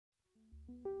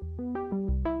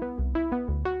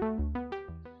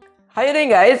How you doing,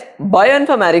 guys?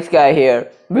 Bioinformatics guy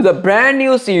here with a brand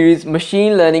new series,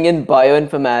 Machine Learning in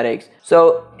Bioinformatics.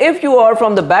 So if you are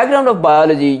from the background of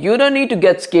biology, you don't need to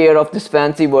get scared of this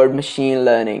fancy word machine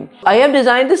learning. I have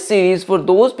designed this series for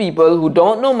those people who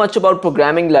don't know much about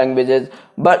programming languages,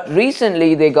 but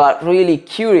recently they got really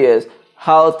curious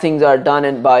how things are done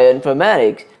in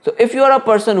bioinformatics. So if you are a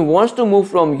person who wants to move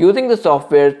from using the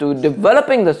software to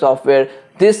developing the software,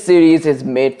 this series is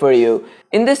made for you.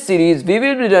 In this series, we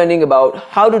will be learning about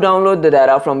how to download the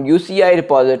data from UCI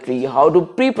repository, how to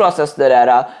pre-process the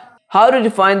data, how to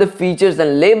define the features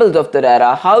and labels of the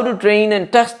data, how to train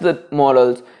and test the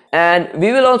models, and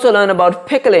we will also learn about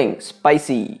pickling,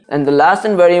 spicy. And the last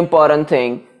and very important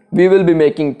thing, we will be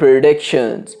making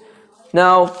predictions.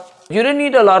 Now, you don't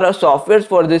need a lot of softwares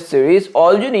for this series.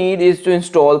 All you need is to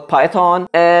install Python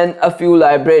and a few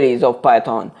libraries of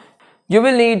Python. You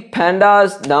will need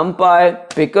pandas, numpy,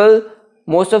 pickle.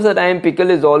 Most of the time pickle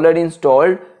is already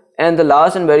installed, and the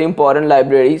last and very important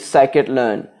library is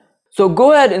scikit-learn. So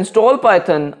go ahead, install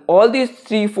Python, all these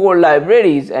 3-4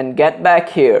 libraries, and get back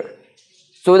here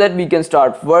so that we can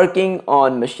start working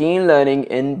on machine learning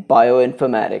in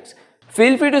bioinformatics.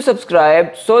 Feel free to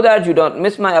subscribe so that you don't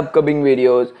miss my upcoming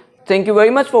videos. Thank you very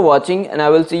much for watching, and I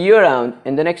will see you around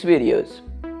in the next videos.